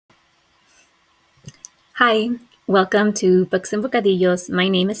Hi, welcome to Books and Bocadillos. My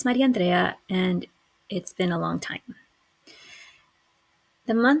name is Maria Andrea, and it's been a long time.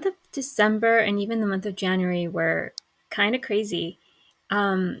 The month of December and even the month of January were kind of crazy.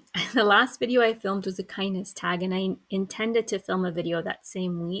 The last video I filmed was a kindness tag, and I intended to film a video that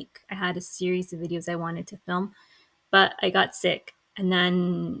same week. I had a series of videos I wanted to film, but I got sick, and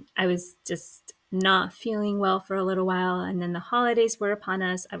then I was just not feeling well for a little while, and then the holidays were upon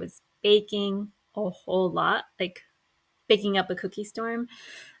us. I was baking a whole lot, like picking up a cookie storm.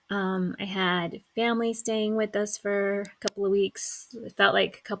 I had family staying with us for a couple of weeks. It felt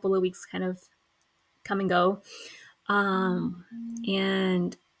like a couple of weeks kind of come and go.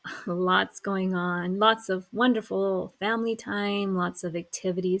 And lots going on, lots of wonderful family time, lots of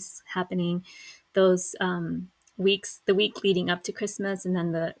activities happening those weeks, the week leading up to Christmas, and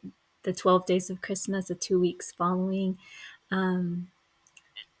then the 12 days of Christmas, the 2 weeks following.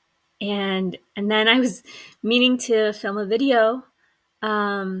 And then I was meaning to film a video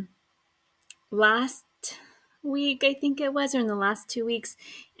last week, I think it was, or in the last 2 weeks,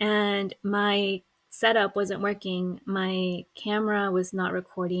 and my setup wasn't working. My camera was not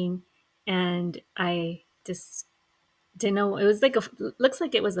recording, and I just didn't know. It was like looks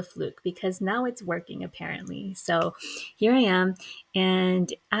like it was a fluke because now it's working apparently. So here I am,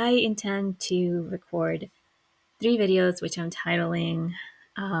 and I intend to record 3 videos, which I'm titling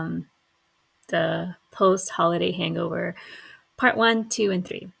the post-holiday hangover part 1, 2, and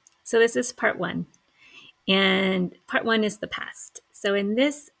 3. So this is part 1, and part 1 is the past. So in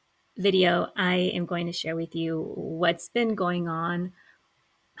this video, I am going to share with you what's been going on.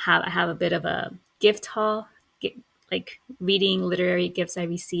 I have a bit of a gift haul, like reading literary gifts I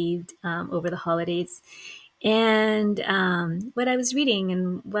received over the holidays, and what I was reading,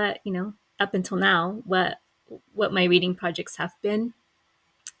 and what, up until now, what my reading projects have been.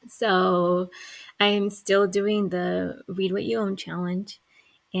 So I'm still doing the Read What You Own challenge,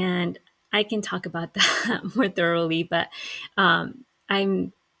 and I can talk about that more thoroughly, but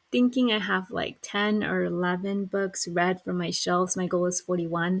I'm thinking I have like 10 or 11 books read from my shelves. My goal is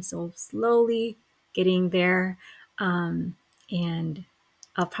 41, so slowly getting there. And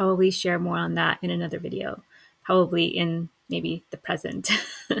I'll probably share more on that in another video, probably in maybe the present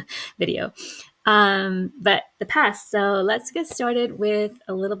video. But the past. So let's get started with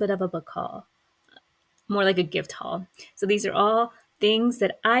a little bit of a book haul, more like a gift haul. So these are all things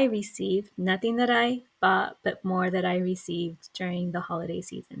that I received, nothing that I bought, but more that I received during the holiday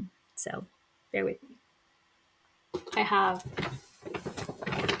season. So bear with me. I have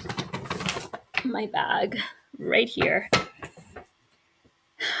my bag right here.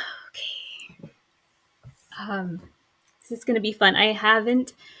 Okay. This is going to be fun. I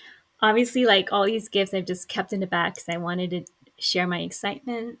haven't, obviously, like all these gifts, I've just kept in the back because I wanted to share my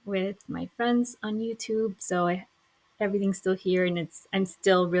excitement with my friends on YouTube. So everything's still here, and I'm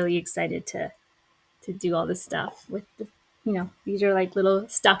still really excited to do all this stuff with the, these are like little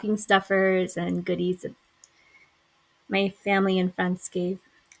stocking stuffers and goodies that my family and friends gave.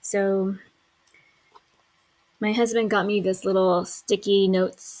 So my husband got me this little sticky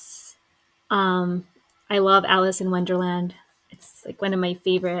notes. I love Alice in Wonderland. It's like one of my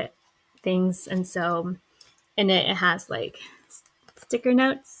favorite things. And so, and it has like sticker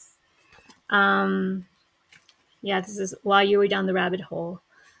notes. Yeah, this is while you were down the rabbit hole.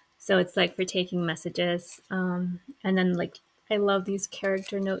 So it's like for taking messages. And then like, I love these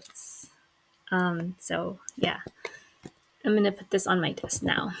character notes. So yeah, I'm going to put this on my desk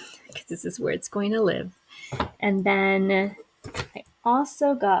now because this is where it's going to live. And then I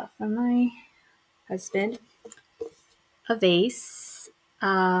also got from my husband a vase.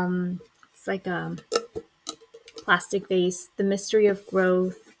 It's like a plastic vase. The Mystery of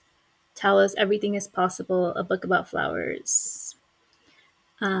Growth. Tell Us Everything is Possible. A book about flowers.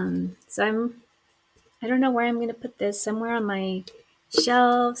 So I don't know where I'm going to put this. Somewhere on my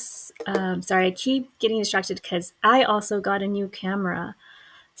shelves. Sorry, I keep getting distracted because I also got a new camera.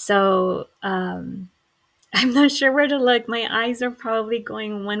 So I'm not sure where to look. My eyes are probably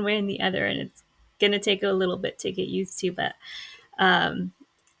going one way and the other, and it's going to take a little bit to get used to. But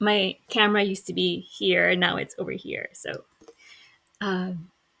my camera used to be here, and now it's over here. So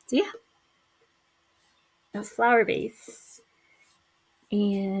yeah, a flower vase.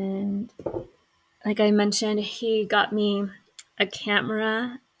 And like I mentioned, he got me a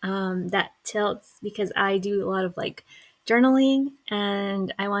camera that tilts because I do a lot of like journaling,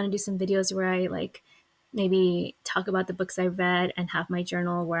 and I want to do some videos where I like maybe talk about the books I read and have my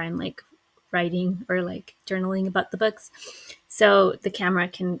journal where I'm like writing or like journaling about the books. So the camera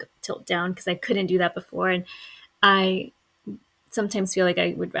can tilt down because I couldn't do that before. And I sometimes feel like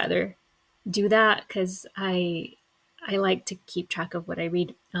I would rather do that because I like to keep track of what I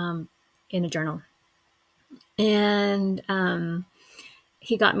read in a journal. And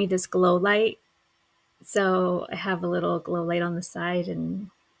he got me this glow light. So I have a little glow light on the side, and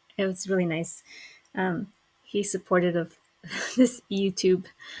it was really nice. He's supportive of this YouTube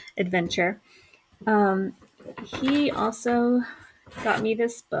adventure. He also got me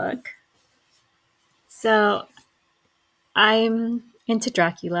this book. So I'm into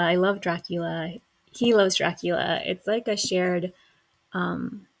Dracula. I love Dracula. He loves Dracula. It's like a shared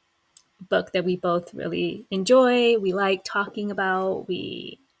book that we both really enjoy. We like talking about.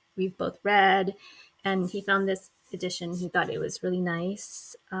 We've both read, and he found this edition. He thought it was really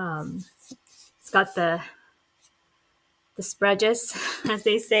nice. It's got the spreages, as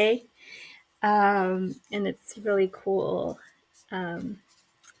they say, and it's really cool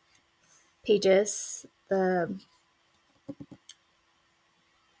pages. I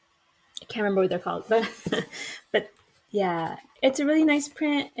can't remember what they're called, but yeah, it's a really nice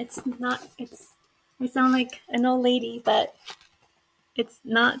print. I sound like an old lady, but it's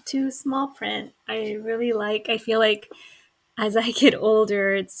not too small print. I feel like as I get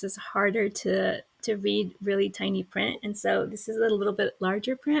older, it's just harder to read really tiny print. And so this is a little bit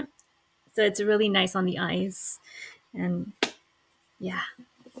larger print. So it's really nice on the eyes. And yeah,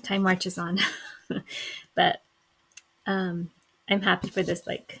 time marches on. But I'm happy for this,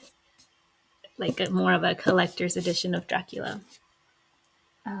 like more of a collector's edition of Dracula.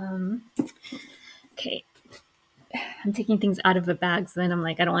 Okay. I'm taking things out of a bag, so then I'm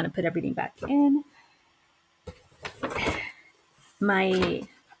like, I don't want to put everything back in. My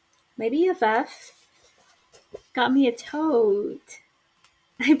BFF got me a tote.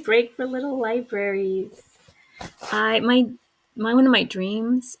 I break for little libraries. My one of my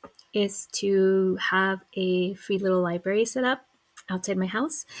dreams is to have a free little library set up outside my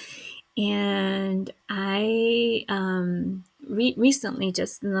house, and I recently,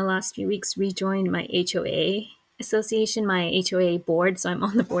 just in the last few weeks, rejoined my HOA association, my HOA board. So I'm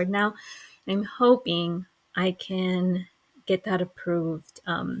on the board now. I'm hoping I can get that approved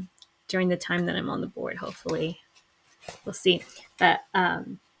during the time that I'm on the board. Hopefully, we'll see. But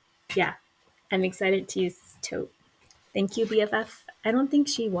yeah, I'm excited to use this tote. Thank you, BFF. I don't think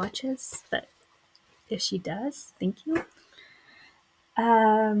she watches, but if she does, thank you.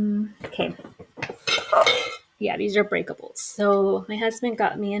 Okay. Yeah, these are breakables. So my husband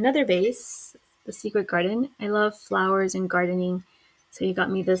got me another vase, the Secret Garden. I love flowers and gardening. So he got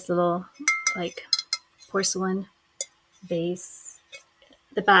me this little like porcelain vase.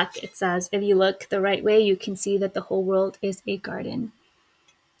 The back, it says, if you look the right way, you can see that the whole world is a garden.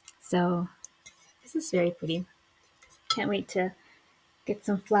 So this is very pretty. Can't wait to get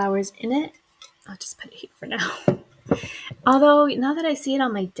some flowers in it. I'll just put it here for now. Although now that I see it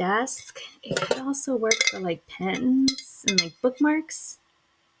on my desk, it could also work for like pens and like bookmarks.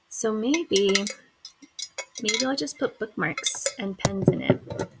 So maybe I'll just put bookmarks and pens in it.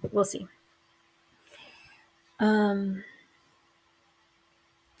 We'll see. I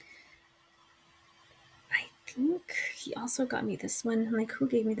think he also got me this one. I'm like, who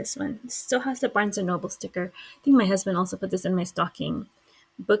gave me this one? It still has the Barnes & Noble sticker. I think my husband also put this in my stocking.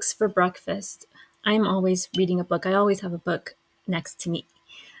 Books for breakfast. I'm always reading a book. I always have a book next to me.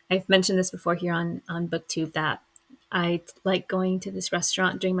 I've mentioned this before here on BookTube that I like going to this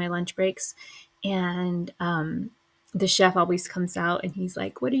restaurant during my lunch breaks, and the chef always comes out and he's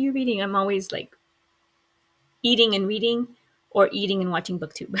like, "What are you reading?" I'm always like eating and reading, or eating and watching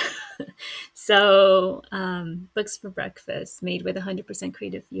BookTube. So books for breakfast, made with 100%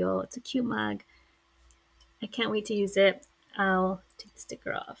 creative fuel. It's a cute mug. I can't wait to use it. I'll take the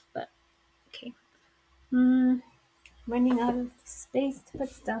sticker off, but okay. Running out of space to put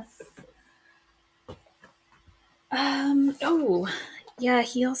stuff. Oh, yeah,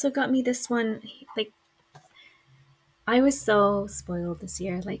 he also got me this one. Like, I was so spoiled this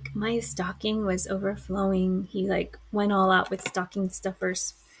year. Like, my stocking was overflowing. He, like, went all out with stocking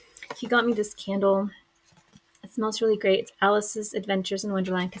stuffers. He got me this candle. It smells really great. It's Alice's Adventures in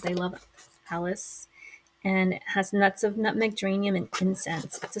Wonderland, because I love Alice. And it has nuts of nutmeg, geranium, and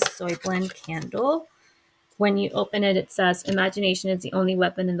incense. It's a soy blend candle. When you open it, it says, "Imagination is the only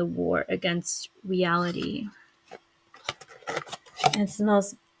weapon in the war against reality." And it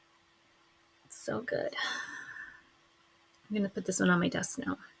smells so good. I'm going to put this one on my desk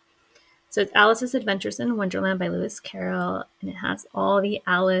now. So it's Alice's Adventures in Wonderland by Lewis Carroll, and it has all the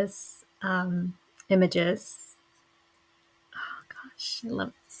Alice images. Oh gosh, I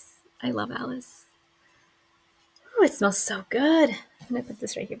love this. I love Alice. Oh, it smells so good. I'm going to put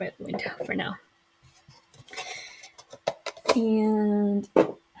this right here by the window for now. And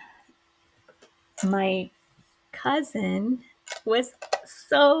my cousin was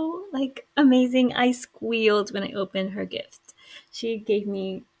so like amazing. I squealed when I opened her gift. She gave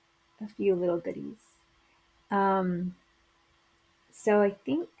me a few little goodies. So I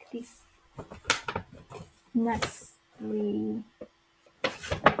think these next three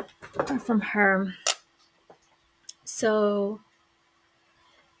are from her. So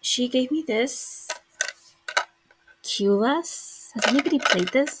she gave me this Culas. Has anybody played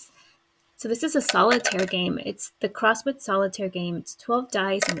this? So this is a solitaire game. It's the crossword solitaire game. It's 12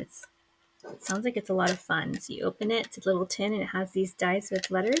 dice and it sounds like it's a lot of fun. So you open it, it's a little tin and it has these dice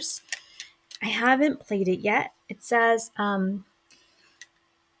with letters. I haven't played it yet. It says,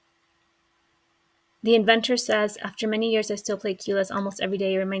 the inventor says, after many years, I still play Culas almost every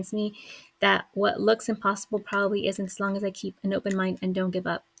day. It reminds me that what looks impossible probably isn't, as long as I keep an open mind and don't give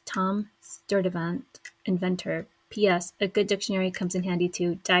up. Tom Sturdivant, inventor. P.S. A good dictionary comes in handy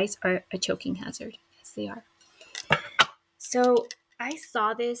too. Dice are a choking hazard. Yes, they are. So I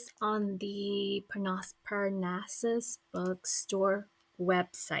saw this on the Parnassus bookstore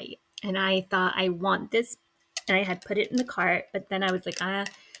website, and I thought, I want this, and I had put it in the cart, but then I was like,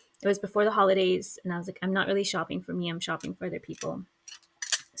 it was before the holidays, and I was like, I'm not really shopping for me, I'm shopping for other people.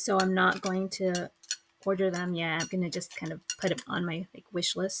 So I'm not going to order them yet. I'm going to just kind of put them on my like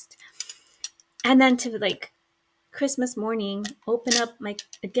wish list. And then to like Christmas morning, open up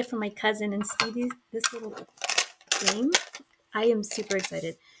a gift from my cousin and see this little game. I am super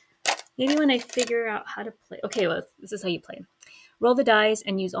excited. Maybe when I figure out how to play. Okay, well, this is how you play. Roll the dice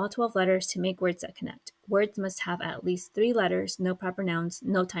and use all 12 letters to make words that connect. Words must have at least 3 letters, no proper nouns,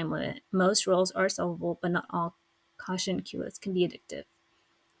 no time limit. Most rolls are solvable, but not all. Caution, Culas can be addictive.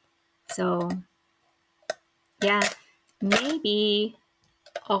 So, yeah, maybe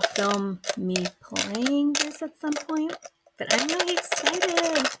I'll film me playing this at some point, but I'm really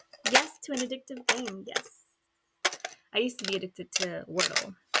excited. Yes to an addictive game, yes. I used to be addicted to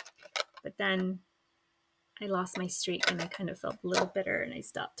Wordle, but then I lost my streak and I kind of felt a little bitter and I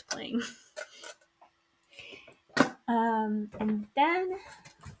stopped playing. And then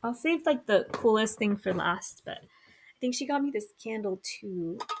I'll save like the coolest thing for last, but I think she got me this candle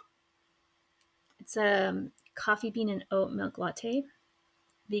too. It's a coffee bean and oat milk latte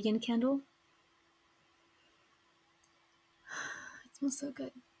vegan candle. It smells so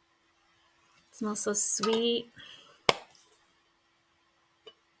good. It smells so sweet.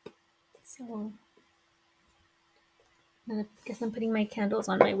 So I guess I'm putting my candles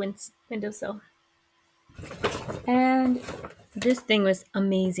on my windowsill. And this thing was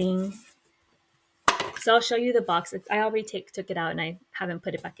amazing. So I'll show you the box. I already took it out and I haven't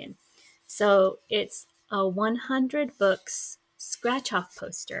put it back in. So it's a 100 books scratch off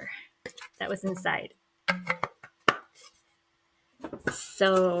poster that was inside.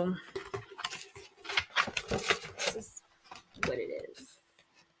 So this is what it is.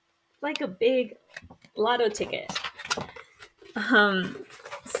 It's like a big lotto ticket.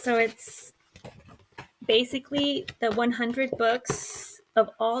 So it's basically the 100 books of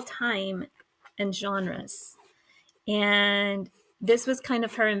all time and genres. And this was kind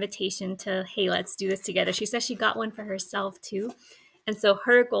of her invitation to, hey, let's do this together. She says she got one for herself too. And so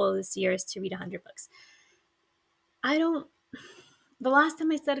her goal this year is to read 100 books. The last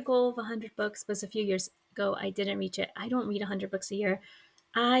time I set a goal of 100 books was a few years ago. I didn't reach it. I don't read 100 books a year.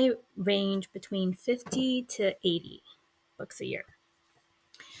 I range between 50 to 80 books a year.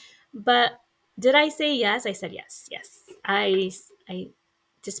 But did I say yes? I said yes. Yes. I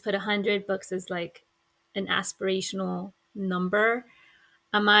just put 100 books as like an aspirational number.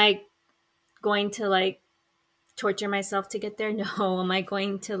 Am I going to like torture myself to get there? No. Am I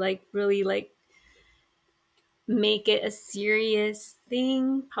going to like really like make it a serious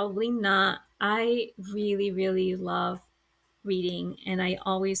thing? Probably not. I really, really love reading and I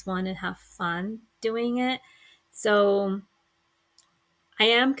always want to have fun doing it. So I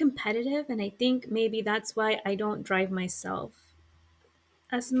am competitive and I think maybe that's why I don't drive myself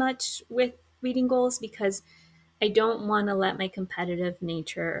as much with reading goals, because I don't want to let my competitive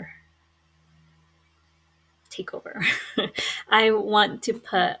nature take over. I want to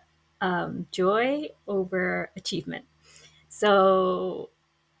put joy over achievement. So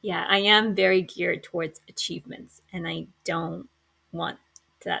yeah, I am very geared towards achievements and I don't want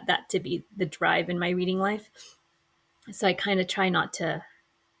that to be the drive in my reading life. So I kind of try not to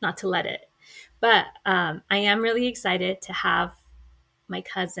let it. But I am really excited to have my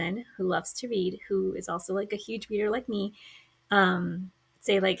cousin who loves to read, who is also like a huge reader like me,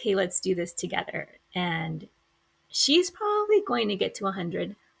 say like, hey, let's do this together. And she's probably going to get to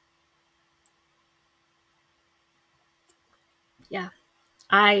 100. Yeah.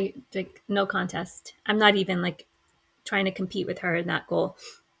 I like no contest. I'm not even like trying to compete with her in that goal.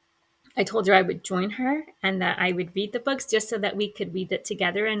 I told her I would join her and that I would read the books just so that we could read it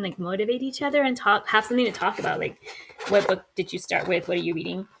together and like motivate each other and have something to talk about. Like, what book did you start with? What are you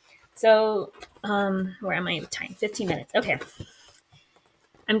reading? So, where am I with time? 15 minutes. Okay.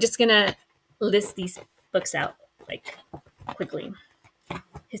 I'm just gonna list these books out like quickly.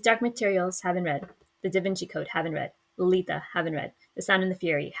 His Dark Materials, haven't read. The Da Vinci Code, haven't read. Lolita, haven't read. The Sound and the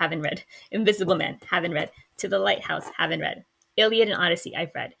Fury, haven't read. Invisible Man, haven't read. To the Lighthouse, haven't read. Iliad and Odyssey,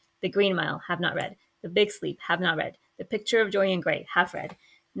 I've read. The Green Mile, have not read. The Big Sleep, have not read. The Picture of Dorian Gray, have read.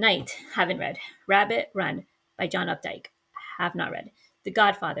 Night, haven't read. Rabbit Run by John Updike, have not read. The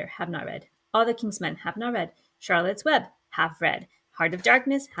Godfather, have not read. All the King's Men, have not read. Charlotte's Web, have read. Heart of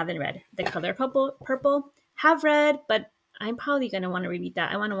Darkness, haven't read. The Color Purple, have read, but I'm probably going to want to reread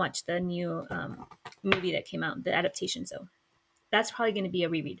that. I want to watch the new movie that came out, the adaptation. So that's probably going to be a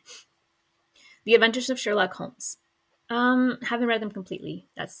reread. The Adventures of Sherlock Holmes. Haven't read them completely.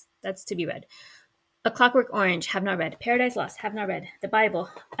 That's to be read. A Clockwork Orange, have not read. Paradise Lost, have not read. The Bible,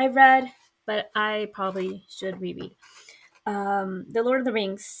 I've read, but I probably should reread. The Lord of the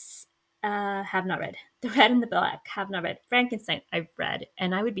Rings, have not read. The Red and the Black, have not read. Frankenstein, I've read,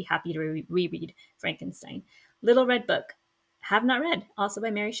 and I would be happy to reread Frankenstein. Little Red Book, have not read, also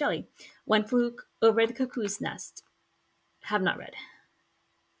by Mary Shelley. One Flew Over the Cuckoo's Nest, have not read.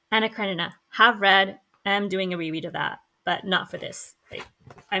 Anna Karenina, have read. I'm doing a reread of that, but not for this. Like,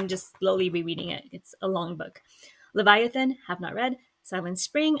 I'm just slowly rereading it. It's a long book. Leviathan, have not read. Silent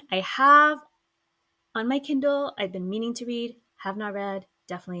Spring, I have on my Kindle. I've been meaning to read, have not read.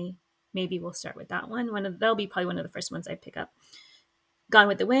 Definitely, maybe we'll start with that one. That'll be probably one of the first ones I pick up. Gone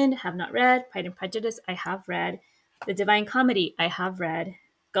with the Wind, have not read. Pride and Prejudice, I have read. The Divine Comedy, I have read.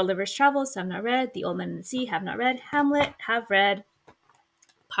 Gulliver's Travels, have not read. The Old Man and the Sea, have not read. Hamlet, have read.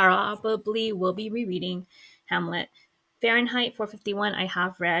 Probably will be rereading Hamlet. Fahrenheit 451, I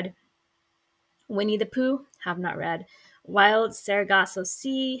have read. Winnie the Pooh, have not read. Wild Sargasso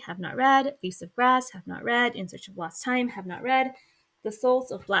Sea, have not read. Leaves of Grass, have not read. In Search of Lost Time, have not read. The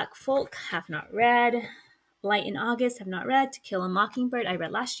Souls of Black Folk, have not read. Light in August, have not read. To Kill a Mockingbird, I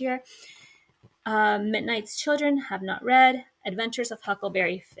read last year. Midnight's Children, have not read. Adventures of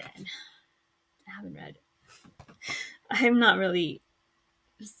Huckleberry Finn, I haven't read. I'm not really...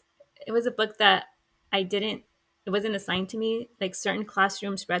 It was a book that it wasn't assigned to me. Like, certain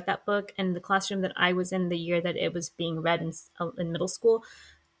classrooms read that book, and the classroom that I was in the year that it was being read in middle school,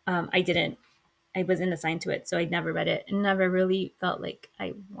 I wasn't assigned to it, so I never read it and never really felt like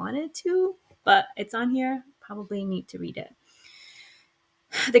I wanted to, but it's on here. Probably need to read it.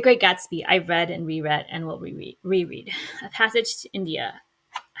 The Great Gatsby, I've read and reread and will reread. A Passage to India,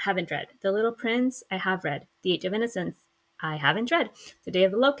 haven't read. The Little Prince, I have read. The Age of Innocence, I haven't read. The Day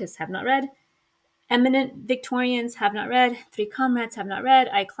of the Locust, have not read. Eminent Victorians, have not read. Three Comrades, have not read.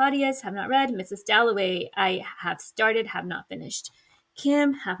 I, Claudius, have not read. Mrs. Dalloway, I have started, have not finished.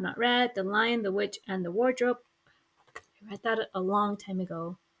 Kim, have not read. The Lion, the Witch, and the Wardrobe. I read that a long time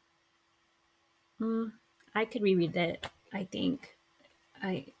ago. I could reread it, I think.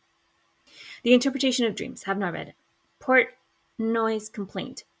 The Interpretation of Dreams, have not read. Portnoy's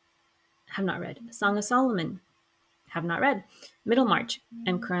Complaint, have not read. Song of Solomon, have not read. Middlemarch,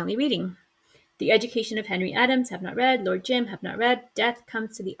 I'm currently reading. The Education of Henry Adams, have not read. Lord Jim, have not read. Death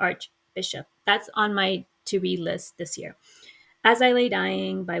Comes to the Archbishop, that's on my to-read list this year. As I Lay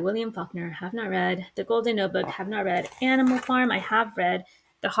Dying by William Faulkner, have not read. The Golden Notebook, have not read. Animal Farm, I have read.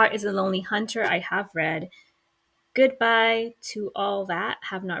 The Heart is a Lonely Hunter, I have read. Goodbye to All That,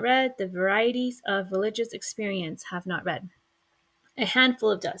 have not read. The Varieties of Religious Experience, have not read. A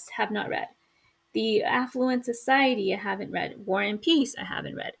Handful of Dust, have not read. The Affluent Society, I haven't read. War and Peace, I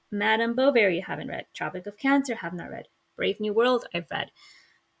haven't read. Madame Bovary, I haven't read. Tropic of Cancer, have not read. Brave New World, I've read.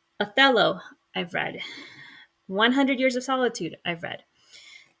 Othello, I've read. 100 Years of Solitude, I've read.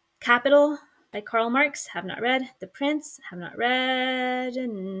 Capital by Karl Marx, have not read. The Prince, have not read.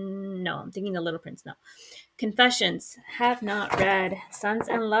 No, I'm thinking The Little Prince, no. Confessions, have not read. Sons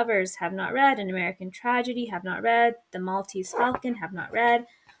and Lovers, have not read. An American Tragedy, have not read. The Maltese Falcon, have not read.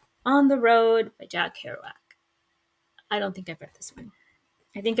 On the Road by Jack Kerouac. I don't think I've read this one.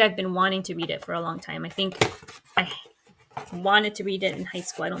 I think I've been wanting to read it for a long time. I think I wanted to read it in high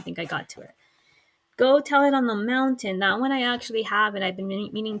school. I don't think I got to it. Go Tell It on the Mountain. That one I actually have, and I've been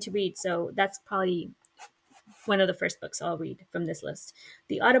meaning to read, so that's probably one of the first books I'll read from this list.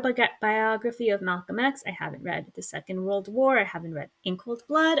 The Autobiography of Malcolm X, I haven't read. The Second World War, I haven't read. In Cold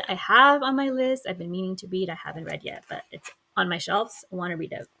Blood, I have on my list. I've been meaning to read. I haven't read yet, but it's on my shelves. I want to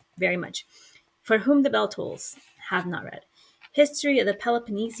read it very much. For Whom the Bell Tolls, have not read. History of the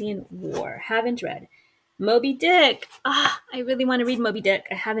Peloponnesian War. Haven't read. Moby Dick. I really want to read Moby Dick.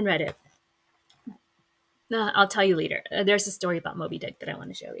 I haven't read it. I'll tell you later. There's a story about Moby Dick that I want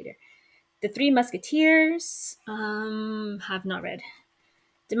to share later. The Three Musketeers. Have not read.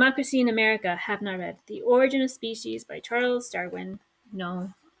 Democracy in America. Have not read. The Origin of Species by Charles Darwin.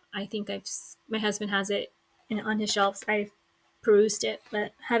 No, I think my husband has it on his shelves. I've perused it,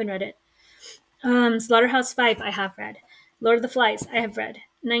 but haven't read it. Slaughterhouse-Five, I have read. Lord of the Flies, I have read.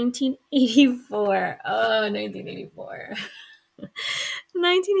 1984. Oh, 1984.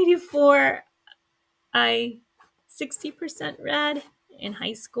 1984, I 60% read in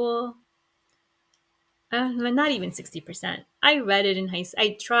high school. Not even 60%. I read it in high school.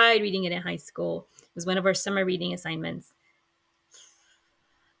 I tried reading it in high school. It was one of our summer reading assignments.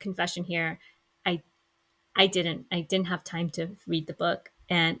 Confession here. I didn't have time to read the book,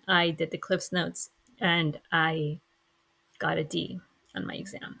 and I did the Cliff's Notes, and I got a D on my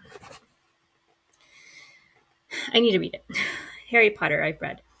exam. I need to read it. Harry Potter, I've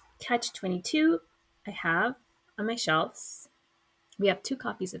read. Catch-22, I have on my shelves. We have 2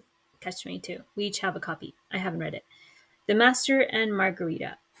 copies of Catch-22. We each have a copy. I haven't read it. The Master and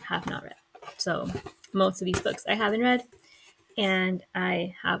Margarita, have not read. So most of these books I haven't read, and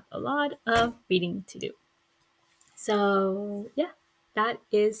I have a lot of reading to do. So yeah, that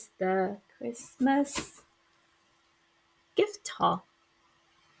is the Christmas gift haul.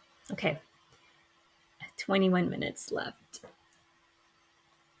 Okay, 21 minutes left.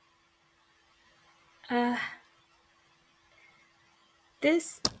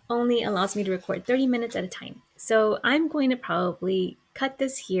 This only allows me to record 30 minutes at a time. So I'm going to probably cut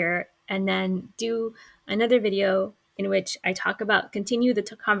this here and then do another video in which I continue the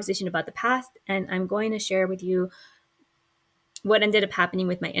conversation about the past, and I'm going to share with you what ended up happening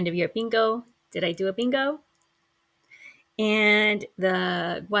with my end of year bingo. Did I do a bingo? And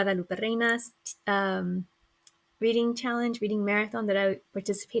the Guadalupe Reinas reading marathon that I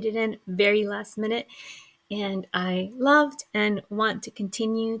participated in very last minute. And I loved and want to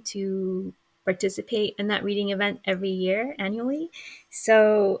continue to participate in that reading event every year annually.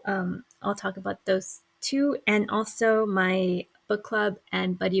 So I'll talk about those 2, and also my book club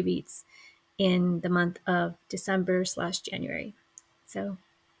and buddy reads in the month of December/January. So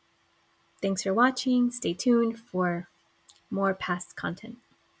thanks for watching. Stay tuned for more past content.